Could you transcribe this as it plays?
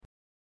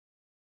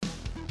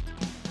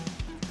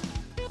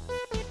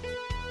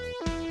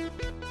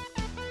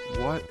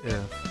What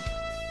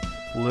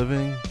if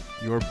living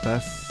your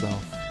best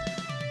self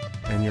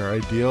and your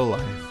ideal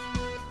life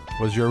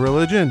was your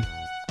religion,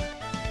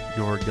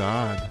 your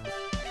God?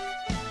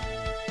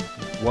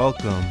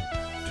 Welcome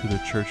to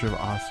the Church of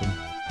Awesome,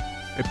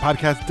 a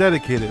podcast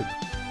dedicated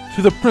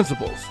to the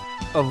principles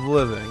of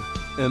living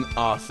an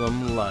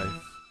awesome life.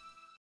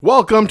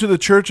 Welcome to the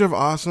Church of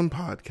Awesome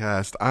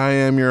podcast. I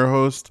am your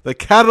host, the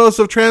catalyst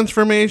of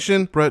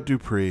transformation, Brett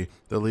Dupree,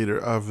 the leader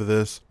of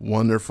this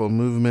wonderful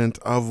movement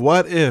of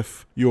what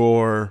if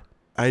your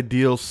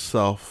ideal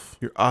self,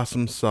 your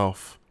awesome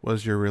self,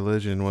 was your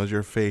religion, was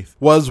your faith,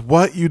 was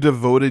what you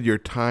devoted your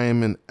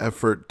time and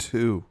effort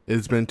to.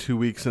 It's been 2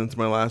 weeks since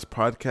my last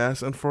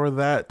podcast, and for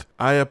that,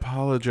 I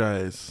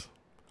apologize.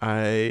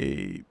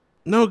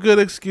 No good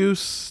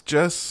excuse,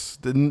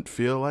 just didn't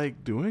feel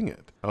like doing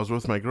it. I was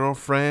with my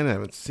girlfriend, I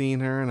haven't seen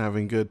her, and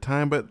having a good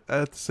time, but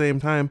at the same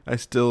time, I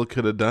still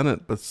could have done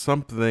it, but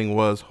something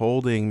was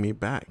holding me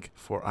back.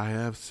 For I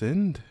have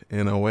sinned,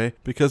 in a way,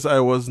 because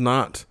I was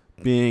not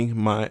being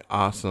my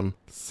awesome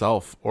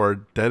self or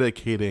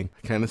dedicating.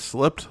 I kind of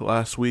slipped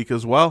last week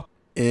as well.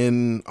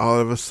 And all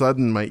of a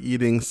sudden, my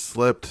eating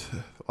slipped,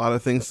 a lot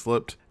of things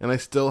slipped, and I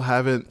still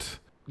haven't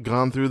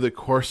gone through the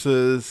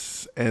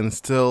courses and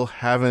still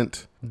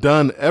haven't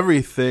done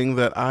everything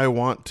that I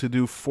want to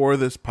do for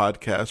this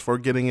podcast, for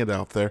getting it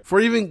out there, for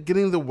even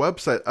getting the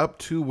website up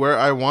to where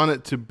I want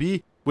it to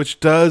be, which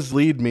does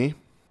lead me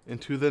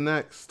into the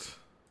next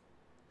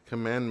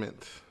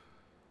commandment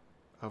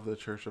of the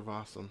Church of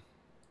Awesome.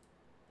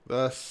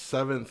 The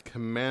seventh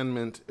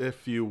commandment,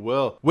 if you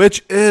will,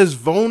 which is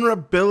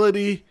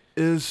vulnerability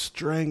is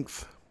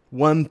strength.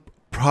 One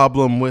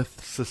problem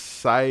with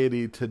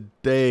society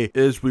today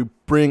is we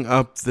bring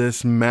up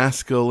this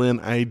masculine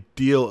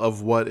ideal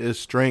of what is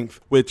strength,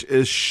 which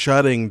is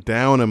shutting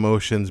down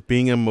emotions,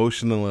 being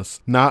emotionless,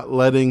 not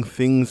letting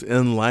things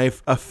in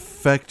life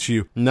affect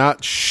you,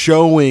 not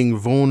showing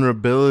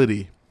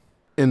vulnerability.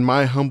 In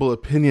my humble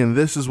opinion,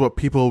 this is what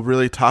people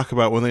really talk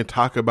about when they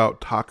talk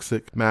about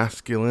toxic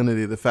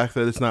masculinity. The fact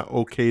that it's not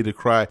okay to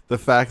cry. The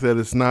fact that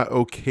it's not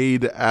okay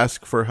to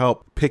ask for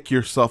help. Pick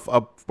yourself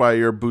up by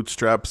your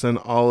bootstraps and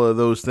all of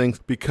those things,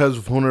 because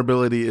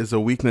vulnerability is a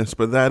weakness,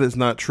 but that is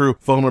not true.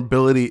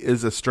 Vulnerability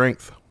is a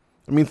strength.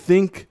 I mean,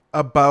 think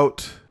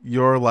about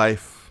your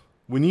life.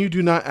 When you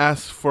do not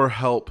ask for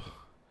help,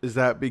 is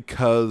that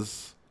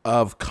because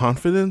of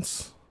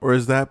confidence, or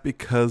is that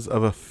because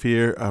of a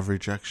fear of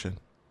rejection?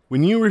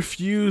 When you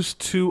refuse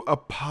to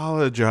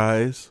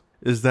apologize,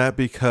 is that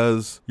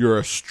because you're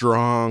a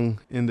strong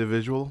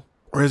individual?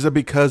 Or is it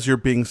because you're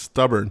being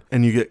stubborn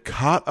and you get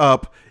caught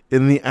up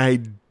in the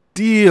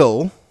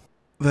ideal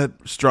that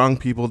strong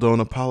people don't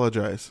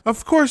apologize?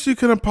 Of course, you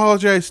can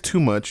apologize too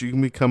much. You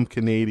can become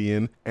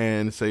Canadian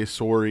and say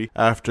sorry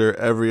after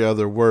every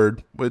other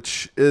word,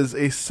 which is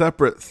a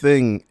separate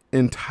thing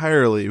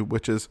entirely,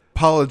 which is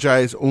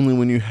apologize only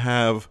when you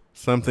have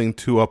something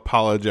to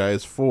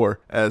apologize for,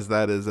 as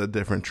that is a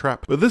different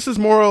trap. But this is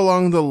more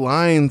along the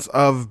lines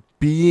of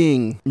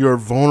being your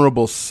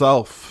vulnerable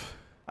self.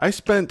 I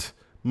spent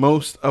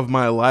most of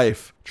my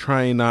life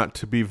trying not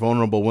to be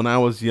vulnerable. When I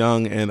was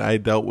young and I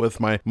dealt with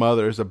my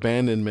mother's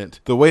abandonment,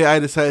 the way I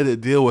decided to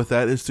deal with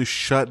that is to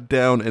shut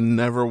down and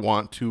never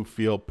want to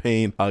feel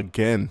pain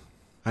again.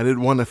 I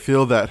didn't want to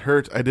feel that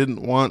hurt. I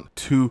didn't want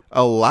to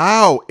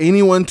allow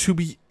anyone to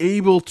be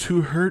able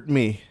to hurt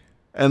me.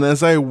 And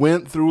as I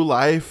went through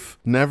life,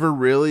 never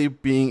really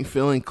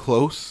feeling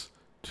close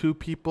to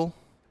people,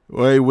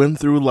 I went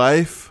through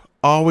life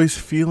always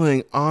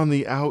feeling on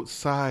the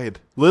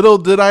outside. Little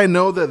did I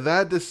know that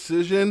that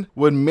decision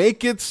would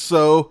make it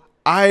so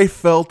I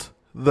felt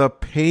the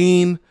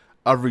pain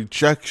of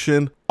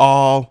rejection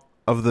all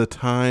of the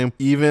time,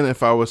 even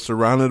if I was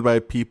surrounded by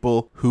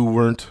people who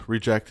weren't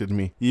rejected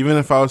me, even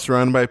if I was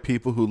surrounded by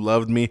people who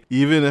loved me,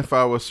 even if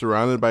I was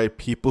surrounded by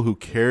people who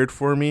cared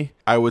for me,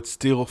 I would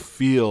still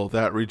feel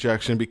that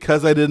rejection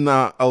because I did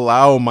not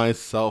allow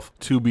myself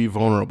to be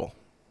vulnerable.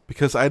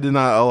 Because I did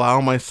not allow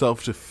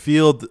myself to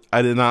feel,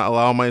 I did not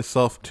allow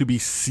myself to be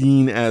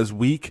seen as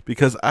weak,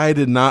 because I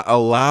did not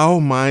allow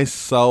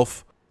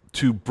myself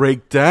to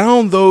break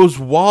down those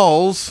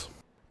walls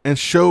and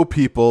show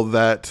people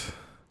that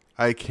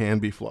I can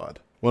be flawed.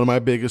 One of my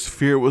biggest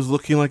fear was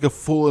looking like a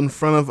fool in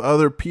front of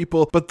other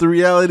people. But the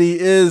reality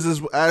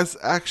is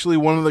actually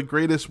one of the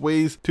greatest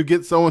ways to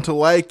get someone to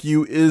like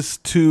you is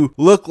to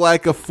look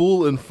like a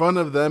fool in front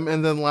of them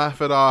and then laugh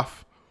it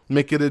off.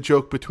 Make it a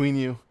joke between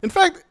you. In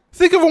fact,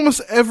 think of almost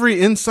every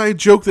inside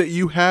joke that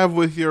you have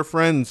with your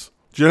friends.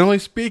 Generally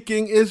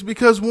speaking, is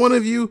because one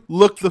of you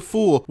looked the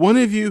fool. One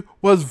of you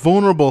was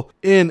vulnerable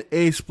in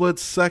a split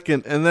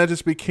second, and that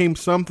just became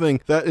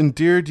something that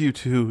endeared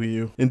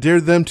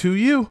them to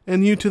you,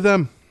 and you to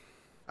them.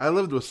 I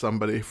lived with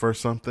somebody for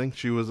something.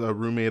 She was a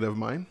roommate of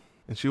mine,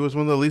 and she was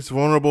one of the least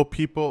vulnerable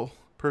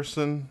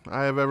person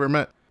I have ever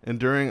met. And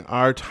during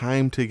our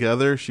time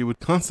together, she would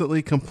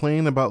constantly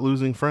complain about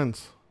losing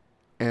friends.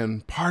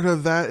 And part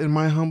of that, in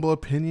my humble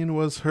opinion,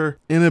 was her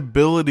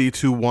inability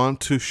to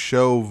want to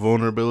show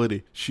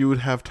vulnerability. She would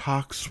have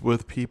talks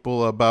with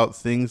people about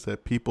things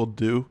that people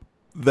do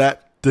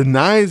that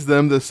denies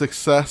them the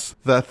success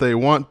that they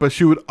want, but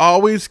she would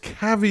always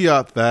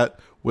caveat that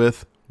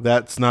with,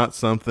 that's not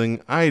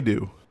something I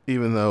do,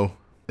 even though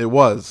it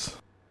was.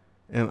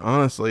 And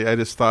honestly, I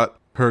just thought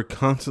her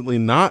constantly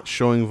not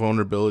showing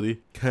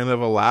vulnerability kind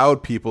of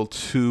allowed people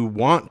to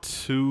want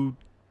to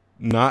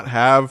not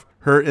have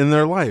her in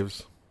their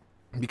lives.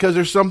 Because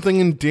there's something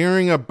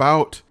endearing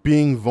about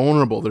being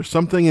vulnerable. There's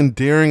something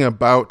endearing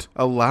about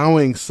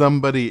allowing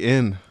somebody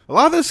in. A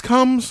lot of this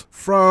comes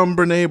from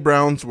Brené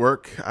Brown's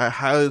work. I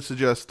highly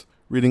suggest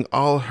reading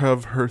all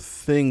of her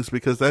things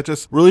because that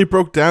just really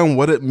broke down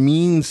what it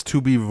means to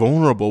be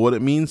vulnerable, what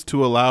it means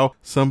to allow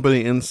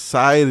somebody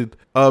inside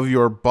of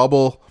your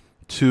bubble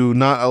to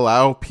not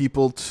allow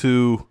people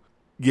to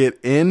get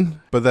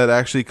in, but that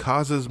actually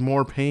causes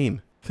more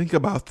pain. Think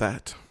about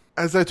that.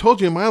 As I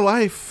told you, in my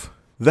life,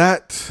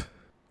 that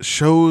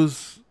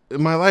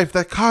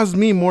caused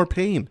me more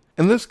pain.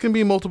 And this can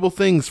be multiple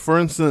things. For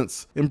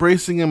instance,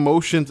 embracing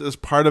emotions is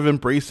part of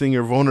embracing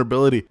your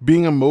vulnerability.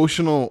 Being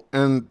emotional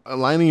and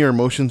aligning your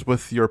emotions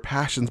with your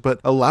passions, but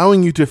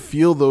allowing you to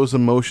feel those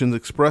emotions,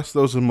 express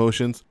those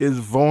emotions, is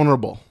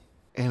vulnerable.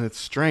 And it's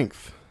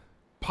strength.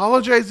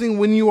 Apologizing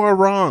when you are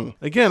wrong.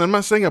 Again, I'm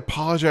not saying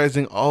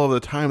apologizing all of the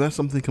time. That's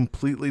something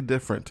completely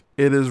different.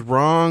 It is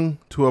wrong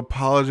to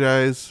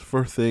apologize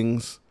for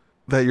things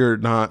that you're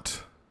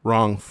not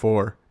wrong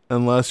for,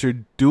 unless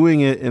you're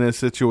doing it in a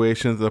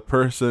situation that the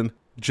person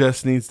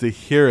just needs to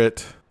hear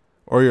it,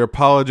 or you're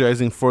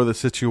apologizing for the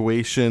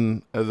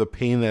situation of the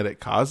pain that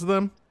it caused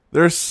them.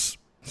 There's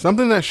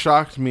something that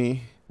shocked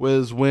me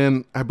was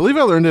when, I believe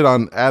I learned it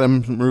on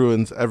Adam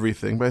Ruins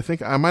Everything, but I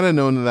think I might have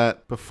known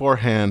that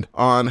beforehand,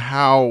 on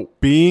how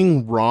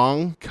being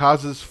wrong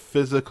causes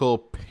physical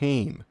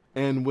pain.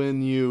 And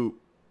when you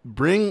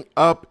bring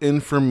up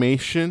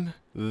information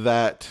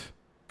that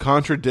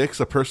contradicts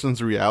a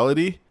person's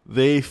reality,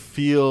 they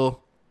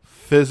feel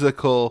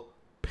physical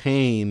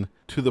pain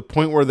to the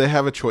point where they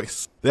have a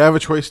choice. They have a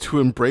choice to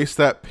embrace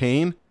that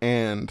pain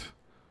and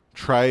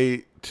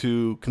try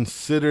to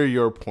consider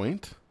your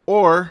point,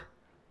 or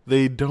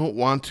they don't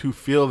want to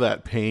feel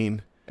that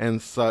pain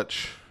and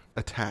such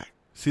attack.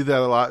 See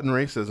that a lot in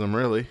racism,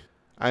 really.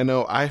 I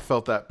know I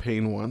felt that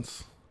pain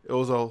once. It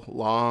was a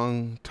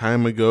long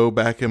time ago,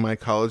 back in my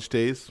college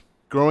days.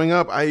 Growing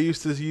up, I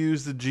used to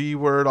use the G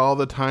word all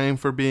the time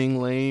for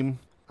being lame.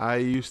 I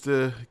used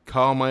to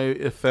call my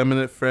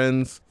effeminate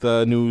friends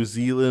the New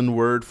Zealand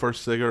word for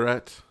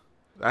cigarette.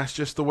 That's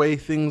just the way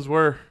things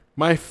were.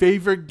 My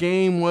favorite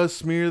game was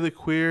Smear the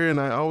Queer, and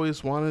I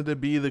always wanted to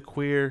be the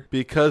queer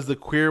because the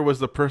queer was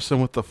the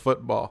person with the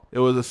football. It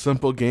was a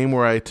simple game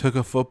where I took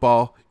a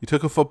football. You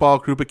took a football,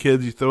 group of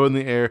kids, you throw it in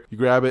the air, you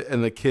grab it,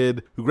 and the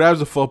kid who grabs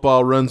the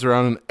football runs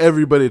around and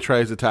everybody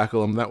tries to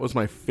tackle him. That was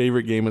my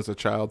favorite game as a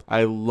child.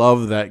 I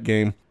love that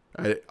game.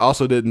 I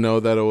also didn't know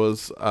that it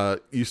was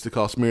used to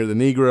call Smear the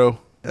Negro.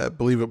 I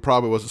believe it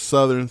probably was a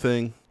Southern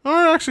thing. Or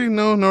actually,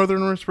 no,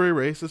 Northern was pretty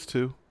racist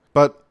too.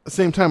 But at the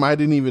same time, I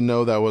didn't even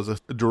know that was a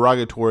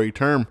derogatory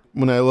term.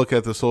 When I look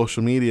at the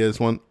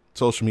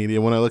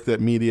when I looked at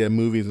media,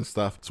 movies and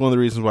stuff, it's one of the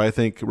reasons why I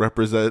think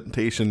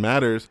representation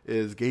matters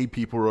is gay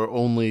people are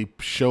only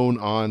shown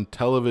on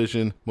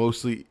television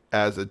mostly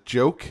as a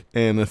joke,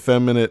 and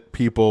effeminate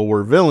people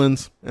were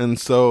villains. And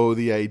so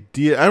the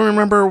idea, I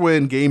remember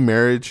when gay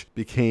marriage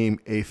became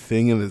a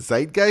thing in the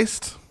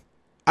zeitgeist,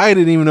 I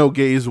didn't even know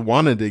gays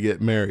wanted to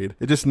get married.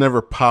 It just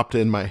never popped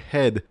in my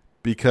head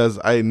because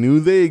I knew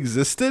they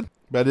existed,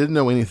 but I didn't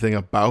know anything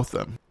about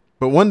them.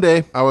 But one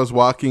day I was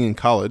walking in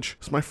college.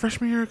 It's my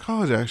freshman year of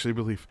college, I actually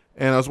believe.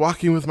 And I was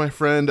walking with my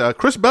friend,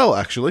 Chris Bell,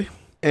 actually.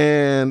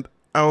 And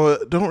I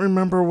don't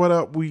remember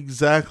what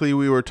exactly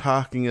we were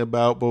talking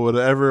about, but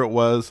whatever it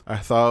was, I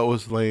thought it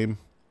was lame.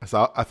 I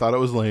thought it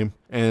was lame,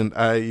 and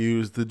I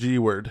used the G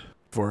word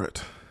for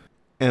it.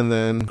 And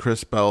then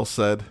Chris Bell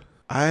said,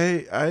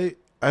 I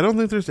don't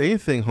think there's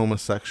anything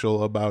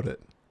homosexual about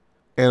it.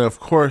 And of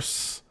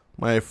course,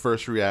 my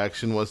first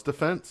reaction was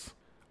defense.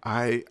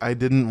 I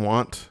didn't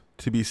want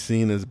to be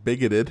seen as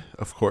bigoted,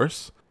 of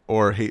course,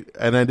 or hate,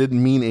 and I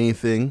didn't mean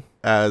anything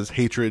as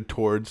hatred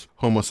towards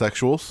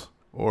homosexuals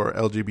or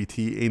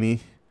LGBT any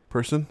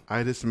person.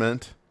 I just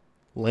meant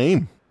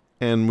lame.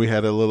 And we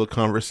had a little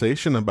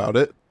conversation about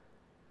it.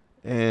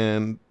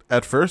 And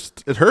at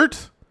first, it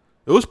hurt.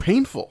 It was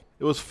painful.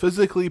 It was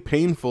physically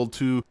painful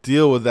to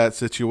deal with that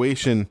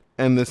situation.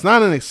 And it's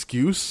not an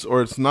excuse,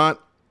 or it's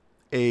not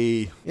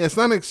it's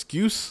not an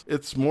excuse.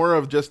 It's more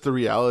of just the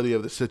reality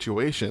of the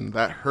situation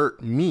that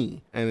hurt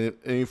me. And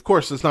of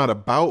course, it's not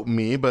about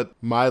me, but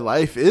my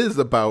life is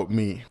about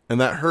me.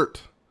 And that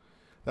hurt.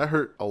 That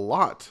hurt a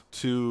lot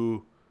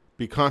to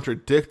be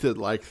contradicted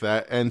like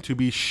that and to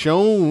be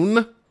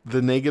shown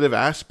the negative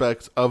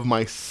aspects of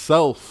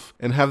myself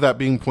and have that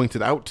being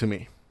pointed out to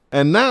me.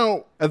 And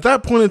now, at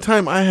that point in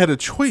time, I had a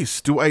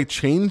choice. Do I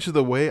change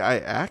the way I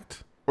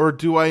act? Or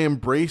do I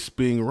embrace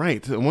being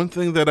right? And one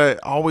thing that I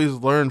always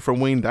learned from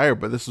Wayne Dyer,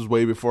 but this is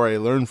way before I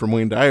learned from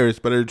Wayne Dyer, is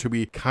better to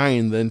be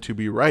kind than to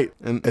be right.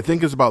 And I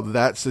think it's about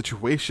that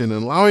situation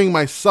and allowing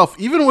myself,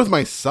 even with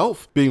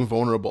myself, being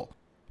vulnerable.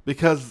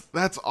 Because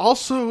that's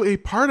also a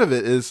part of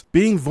it, is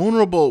being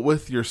vulnerable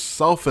with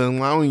yourself and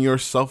allowing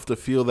yourself to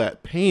feel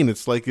that pain.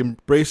 It's like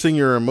embracing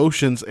your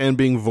emotions and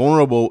being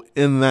vulnerable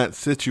in that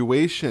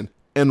situation.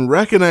 And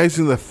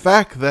recognizing the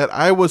fact that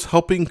I was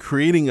helping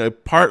creating a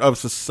part of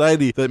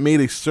society that made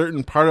a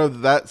certain part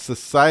of that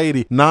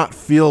society not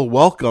feel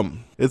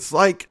welcome. It's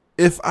like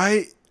it's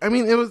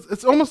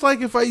almost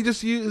like if I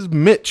just use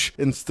Mitch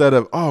instead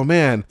of, oh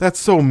man, that's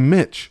so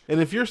Mitch. And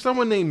if you're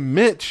someone named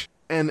Mitch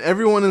and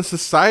everyone in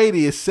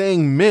society is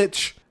saying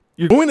Mitch,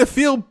 you're going to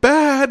feel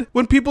bad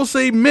when people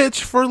say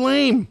Mitch for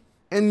lame.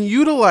 And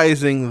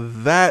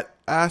utilizing that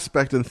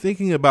aspect and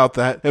thinking about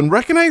that and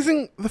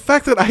recognizing the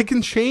fact that I can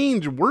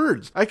change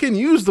words. I can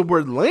use the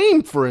word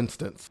lame, for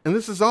instance. And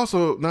this is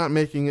also not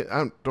making it,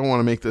 I don't want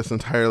to make this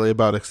entirely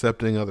about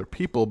accepting other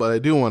people, but I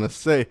do want to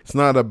say it's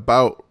not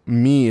about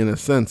me in a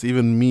sense,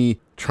 even me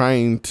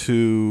trying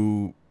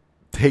to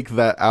take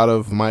that out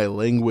of my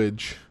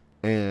language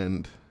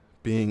and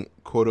being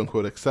quote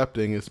unquote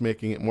accepting is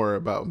making it more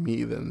about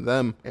me than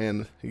them.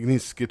 And it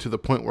needs to get to the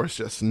point where it's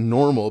just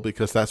normal,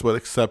 because that's what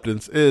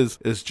acceptance is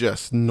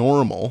just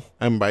normal.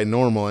 And by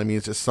normal, I mean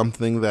it's just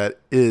something that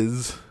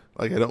is.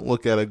 Like, I don't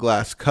look at a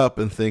glass cup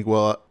and think,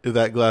 well, if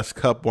that glass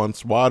cup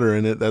wants water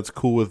in it, that's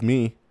cool with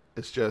me.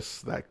 It's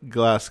just that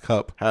glass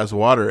cup has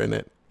water in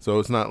it. So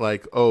it's not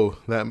like, oh,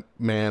 that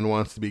man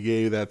wants to be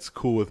gay, that's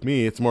cool with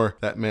me. It's more,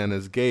 that man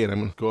is gay and I'm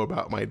going to go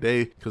about my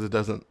day, because it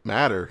doesn't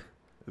matter.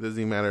 It doesn't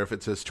even matter if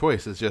it's his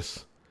choice. It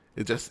just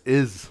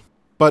is.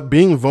 But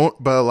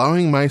but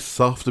allowing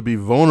myself to be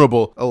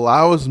vulnerable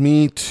allows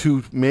me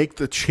to make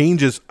the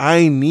changes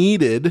I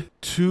needed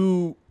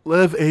to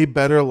live a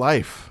better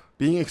life.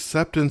 Being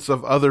acceptance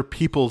of other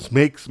people's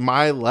makes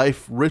my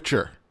life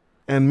richer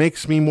and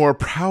makes me more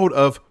proud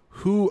of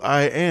who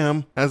I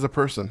am as a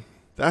person.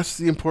 That's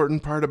the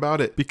important part about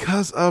it.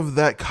 Because of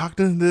that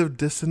cognitive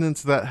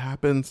dissonance that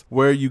happens,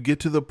 where you get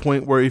to the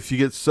point where if you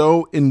get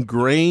so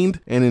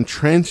ingrained and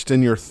entrenched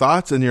in your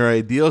thoughts and your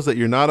ideals that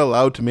you're not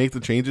allowed to make the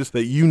changes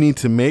that you need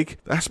to make,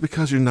 that's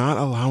because you're not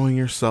allowing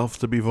yourself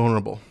to be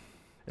vulnerable.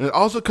 And it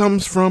also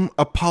comes from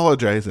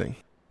apologizing.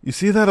 You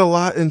see that a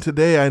lot in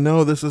today. I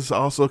know this is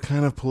also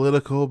kind of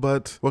political,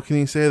 but what can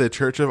you say? The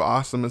Church of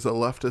Awesome is a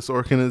leftist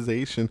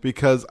organization,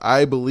 because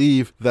I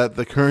believe that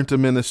the current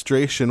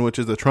administration, which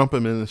is the Trump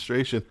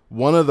administration,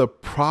 one of the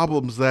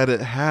problems that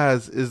it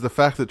has is the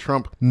fact that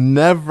Trump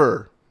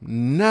never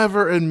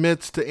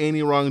admits to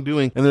any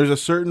wrongdoing. And there's a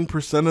certain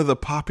percent of the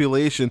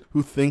population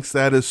who thinks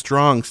that is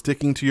strong,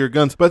 sticking to your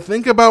guns. But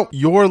think about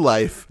your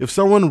life. If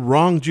someone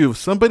wronged you, if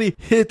somebody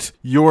hit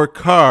your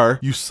car,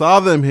 you saw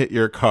them hit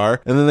your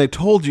car, and then they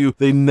told you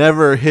they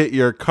never hit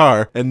your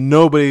car, and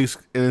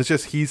it's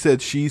just he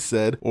said, she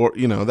said, or,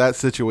 that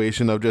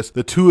situation of just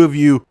the two of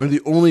you are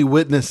the only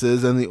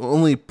witnesses and the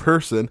only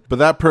person, but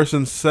that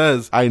person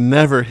says, I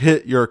never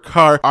hit your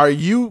car. Are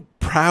you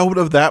proud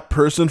of that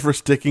person for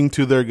sticking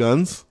to their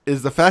guns?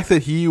 Is the fact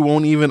that he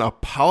won't even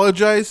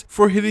apologize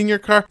for hitting your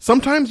car?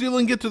 Sometimes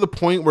you'll get to the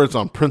point where it's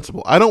on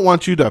principle. I don't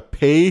want you to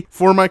pay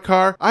for my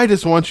car. I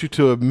just want you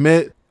to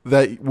admit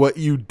that what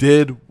you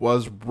did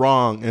was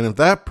wrong. And if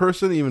that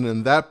person, even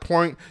in that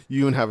point,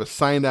 you even have a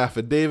signed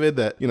affidavit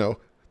that,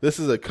 this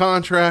is a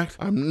contract,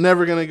 I'm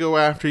never going to go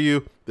after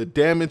you, the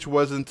damage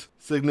wasn't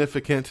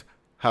significant.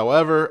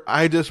 However,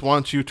 I just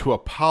want you to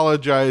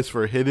apologize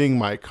for hitting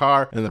my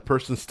car, and the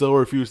person still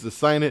refused to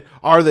sign it.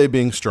 Are they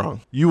being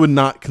strong? You would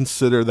not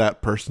consider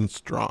that person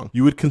strong.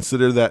 You would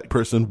consider that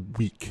person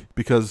weak,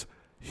 because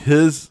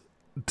his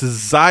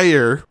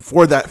desire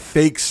for that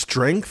fake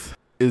strength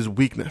is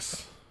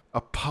weakness.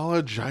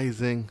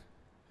 Apologizing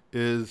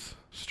is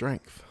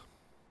strength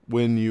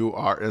when you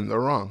are in the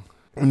wrong.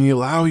 When you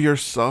allow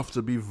yourself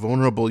to be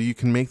vulnerable, you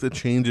can make the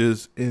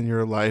changes in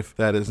your life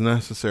that is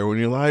necessary. When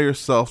you allow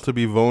yourself to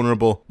be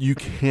vulnerable, you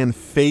can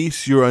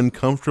face your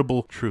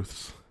uncomfortable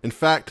truths. In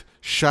fact,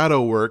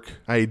 shadow work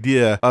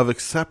idea of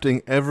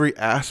accepting every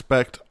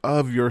aspect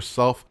of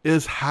yourself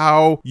is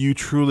how you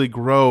truly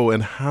grow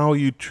and how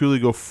you truly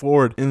go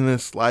forward in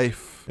this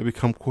life and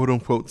become quote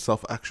unquote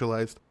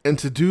self-actualized. And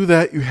to do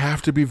that, you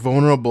have to be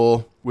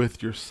vulnerable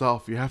with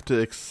yourself. You have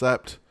to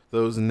accept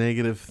those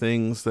negative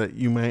things that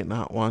you might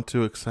not want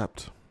to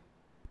accept.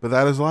 But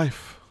that is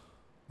life.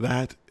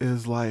 That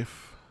is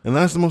life. And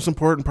that's the most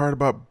important part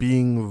about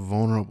being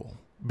vulnerable.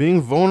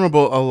 Being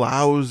vulnerable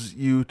allows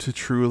you to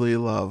truly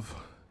love.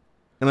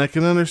 And I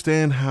can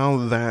understand how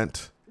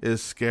that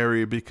is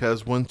scary,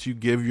 because once you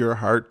give your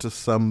heart to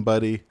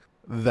somebody,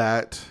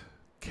 that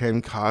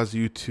can cause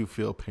you to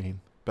feel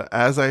pain. But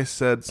as I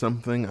said,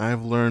 something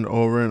I've learned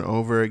over and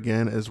over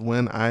again is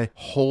when I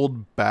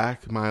hold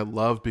back my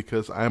love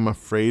because I'm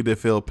afraid to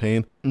feel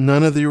pain,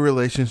 none of the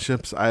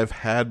relationships I've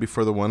had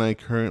before the one I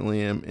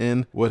currently am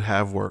in would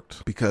have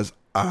worked, because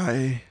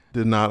I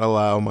did not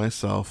allow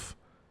myself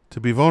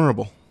to be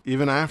vulnerable.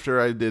 Even after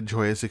I did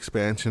joyous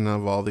expansion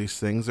of all these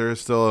things, there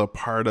is still a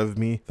part of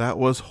me that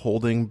was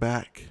holding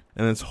back.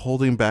 And it's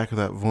holding back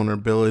that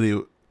vulnerability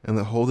and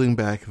the holding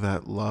back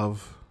that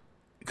love.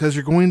 Because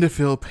you're going to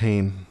feel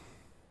pain.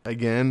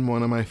 Again,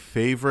 one of my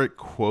favorite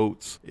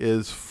quotes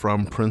is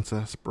from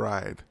Princess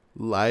Bride.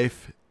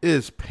 Life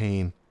is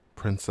pain,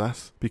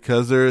 princess,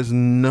 because there is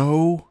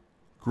no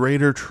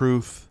greater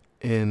truth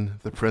in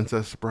The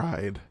Princess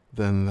Bride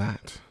than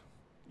that.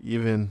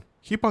 Even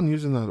keep on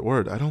using that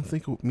word. I don't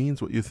think it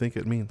means what you think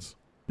it means.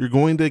 You're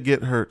going to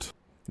get hurt.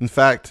 In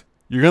fact,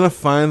 you're going to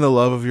find the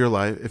love of your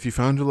life. If you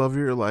found your love of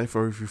your life,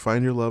 or if you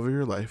find your love of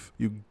your life,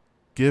 you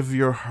give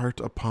your heart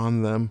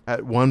upon them.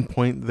 At one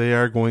point, they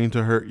are going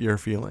to hurt your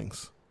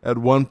feelings. At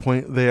one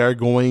point, they are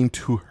going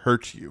to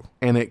hurt you.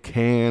 And it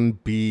can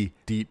be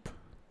deep.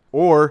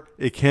 Or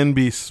it can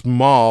be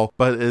small,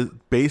 but it's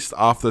based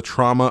off the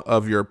trauma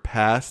of your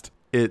past.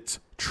 It's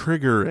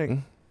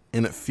triggering.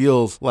 And it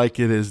feels like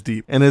it is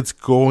deep. And it's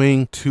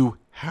going to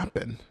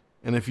happen.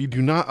 And if you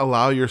do not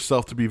allow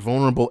yourself to be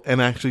vulnerable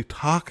and actually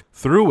talk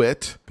through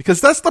it,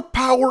 because that's the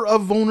power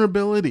of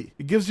vulnerability.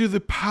 It gives you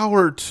the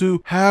power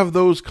to have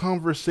those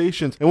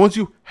conversations. And once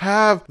you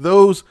have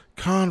those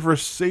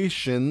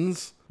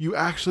conversations, you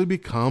actually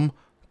become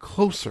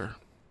closer.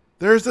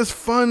 There's this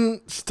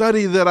fun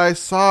study that I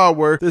saw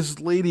where this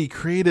lady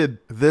created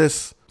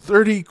this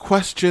 30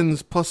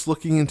 questions plus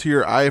looking into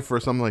your eye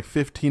for something like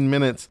 15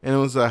 minutes. And it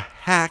was a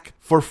hack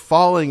for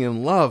falling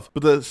in love.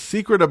 But the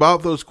secret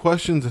about those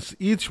questions is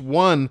each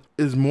one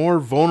is more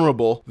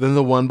vulnerable than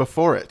the one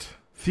before it.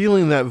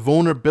 Feeling that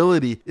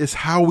vulnerability is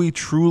how we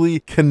truly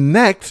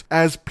connect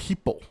as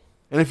people.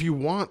 And if you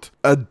want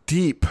a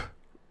deep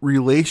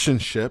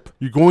relationship,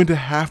 you're going to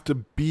have to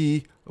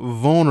be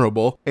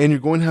vulnerable, and you're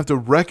going to have to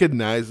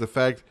recognize the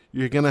fact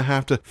you're going to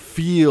have to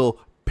feel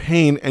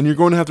pain, and you're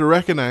going to have to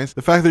recognize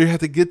the fact that you have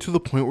to get to the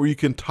point where you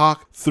can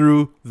talk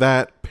through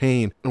that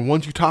pain. And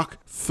once you talk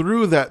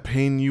through that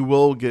pain, you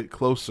will get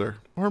closer,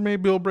 or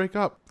maybe you'll break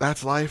up.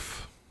 That's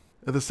life.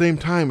 At the same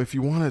time, if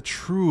you want a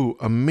true,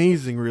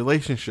 amazing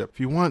relationship, if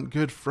you want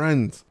good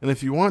friends, and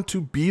if you want to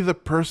be the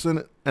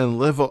person and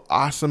live an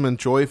awesome and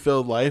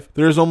joy-filled life,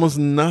 there's almost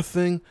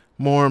nothing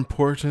more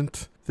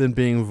important than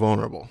being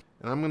vulnerable.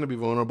 And I'm going to be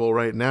vulnerable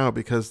right now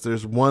because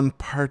there's one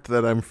part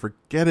that I'm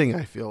forgetting,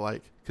 I feel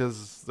like.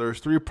 Because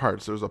there's 3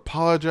 parts. There was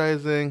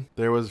apologizing.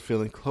 There was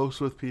feeling close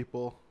with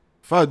people.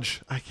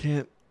 Fudge. I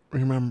can't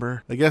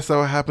remember. I guess that's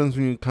what happens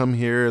when you come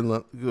here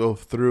and go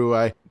through.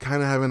 I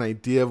kind of have an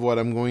idea of what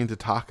I'm going to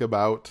talk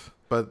about.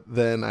 But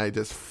then I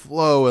just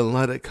flow and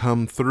let it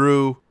come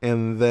through.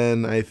 And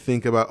then I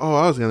think about, oh,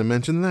 I was going to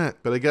mention that.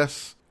 But I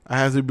guess I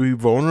have to be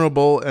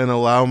vulnerable and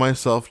allow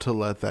myself to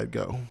let that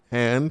go.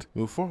 And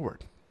move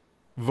forward.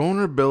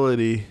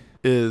 Vulnerability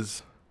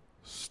is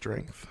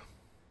strength.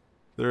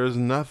 There is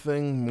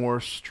nothing more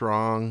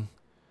strong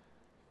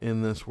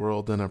in this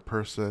world than a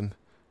person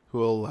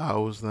who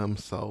allows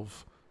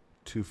themselves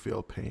to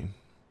feel pain.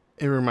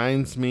 It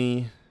reminds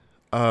me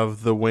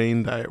of the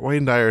Wayne Dyer.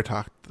 Wayne Dyer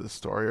talked this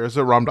story, or is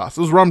it Ram Dass?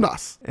 It was Ram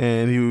Dass.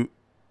 And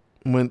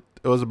it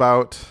was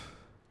about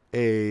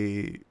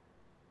a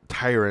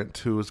tyrant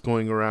who was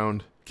going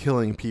around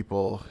killing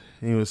people.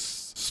 He was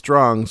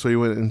strong, so he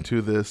went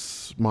into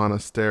this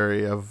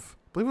monastery I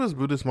believe it was a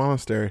Buddhist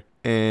monastery.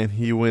 And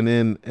he went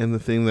in, and the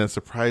thing that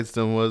surprised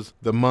him was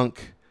the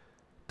monk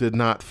did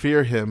not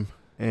fear him.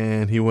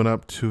 And he went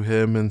up to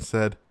him and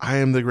said, I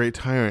am the great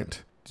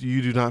tyrant.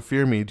 You do not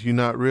fear me. Do you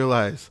not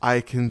realize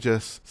I can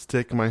just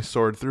stick my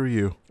sword through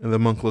you? And the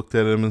monk looked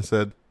at him and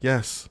said,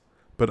 yes,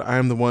 but I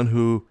am the one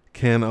who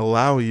can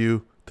allow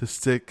you to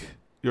stick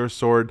your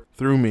sword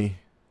through me.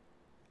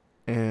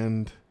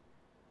 And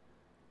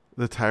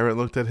the tyrant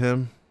looked at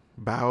him,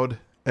 bowed,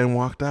 and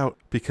walked out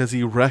because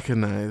he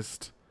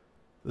recognized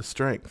the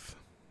strength.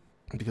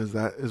 Because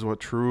that is what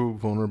true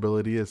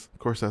vulnerability is. Of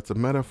course, that's a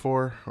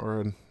metaphor or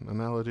an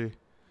analogy.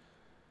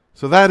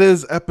 So that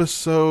is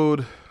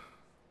episode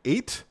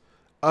 8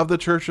 of the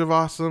Church of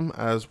Awesome,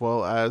 as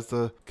well as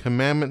the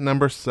commandment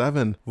number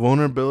 7.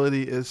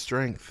 Vulnerability is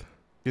strength.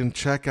 You can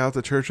check out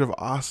the Church of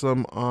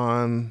Awesome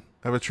I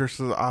have a Church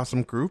of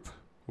Awesome group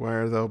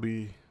where there'll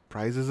be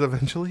prizes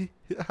eventually.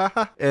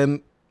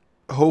 And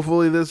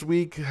hopefully this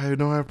week, I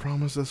know I've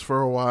promised this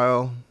for a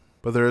while,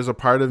 but there is a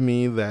part of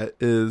me that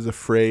is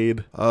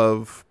afraid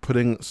of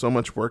putting so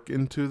much work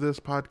into this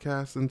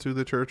podcast, into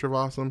the Church of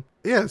Awesome.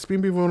 Yeah, it's me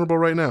being vulnerable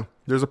right now.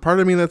 There's a part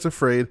of me that's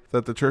afraid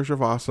that the Church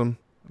of Awesome,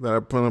 that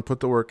I'm going to put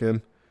the work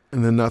in,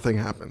 and then nothing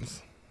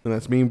happens. And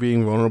that's me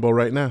being vulnerable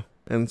right now.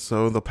 And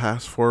so the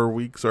past 4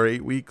 weeks or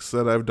 8 weeks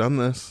that I've done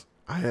this,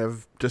 I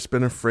have just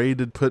been afraid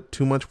to put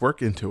too much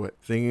work into it,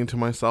 thinking to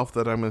myself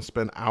that I'm going to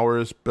spend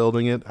hours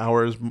building it,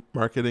 hours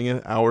marketing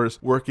it, hours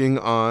working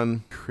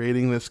on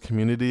creating this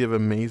community of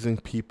amazing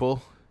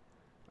people.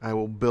 I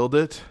will build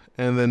it,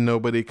 and then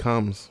nobody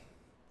comes.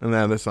 And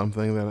that is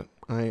something that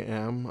I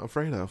am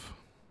afraid of.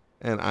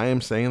 And I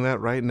am saying that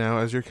right now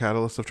as your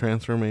catalyst of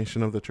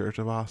transformation of the Church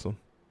of Awesome.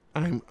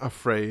 I'm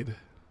afraid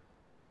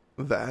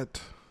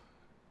that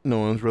no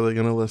one's really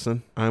going to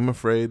listen. I'm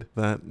afraid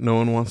that no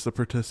one wants to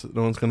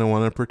no one's going to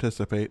want to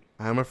participate.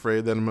 I'm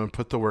afraid that I'm going to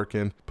put the work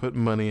in, put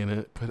money in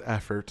it, put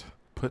effort,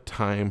 put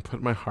time,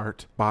 put my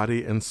heart,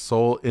 body, and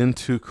soul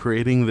into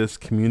creating this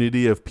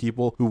community of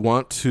people who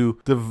want to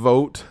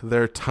devote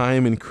their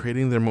time in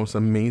creating their most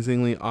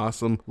amazingly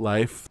awesome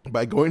life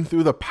by going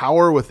through the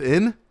power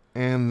within,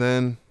 and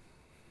then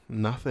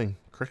nothing.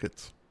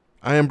 Crickets.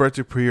 I am Brett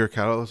Dupree, your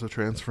catalyst of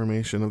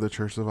transformation of the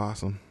Church of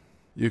Awesome.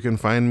 You can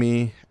find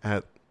me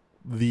at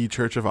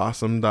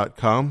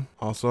thechurchofawesome.com.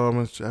 Also, I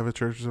have a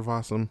Church of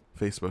Awesome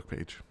Facebook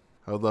page.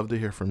 I would love to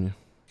hear from you.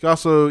 You can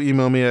also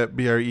email me at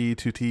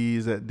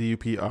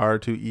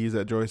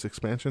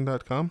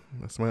bre2ts@dupr2es@joyousexpansion.com.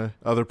 That's my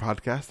other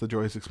podcast, the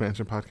Joyous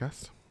Expansion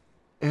Podcast.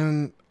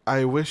 And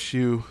I wish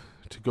you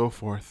to go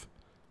forth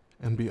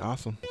and be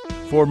awesome.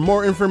 For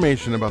more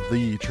information about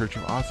the Church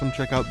of Awesome,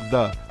 check out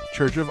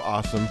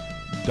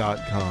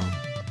thechurchofawesome.com.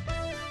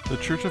 The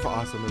Church of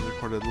Awesome is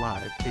recorded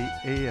live 8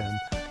 a.m.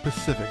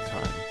 Pacific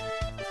time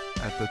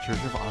at the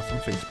Church of Awesome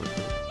Facebook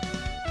group.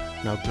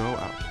 Now go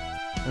out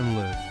and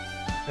live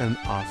an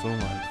awesome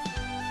life.